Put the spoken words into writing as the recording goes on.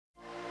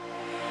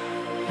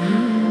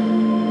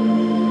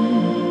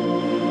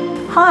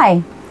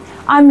Hi,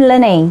 I'm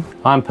Linny.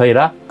 I'm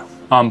Peter.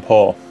 I'm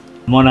Paul.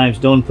 My name's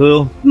Don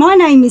Poole. My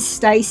name is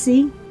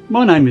Stacey.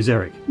 My name is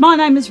Eric. My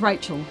name is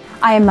Rachel.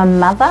 I am a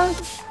mother,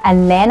 a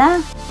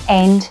nana,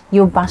 and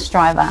your bus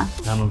driver.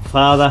 I'm a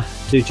father,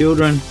 2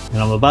 children, and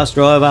I'm a bus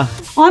driver.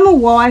 I'm a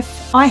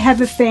wife. I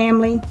have a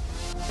family.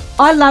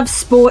 I love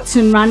sports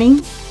and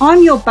running.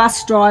 I'm your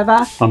bus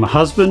driver. I'm a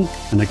husband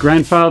and a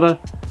grandfather.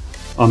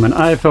 I'm an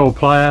AFL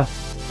player.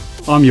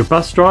 I'm your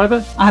bus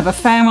driver. I have a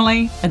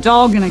family, a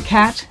dog and a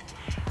cat.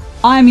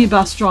 I am your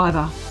bus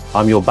driver.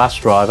 I'm your bus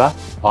driver.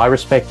 I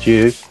respect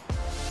you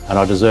and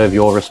I deserve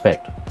your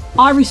respect.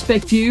 I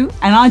respect you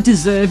and I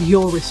deserve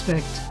your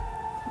respect.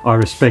 I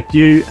respect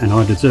you and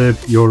I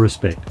deserve your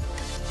respect.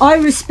 I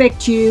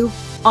respect you.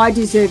 I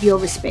deserve your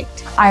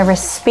respect. I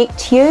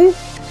respect you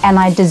and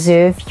I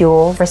deserve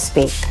your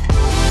respect.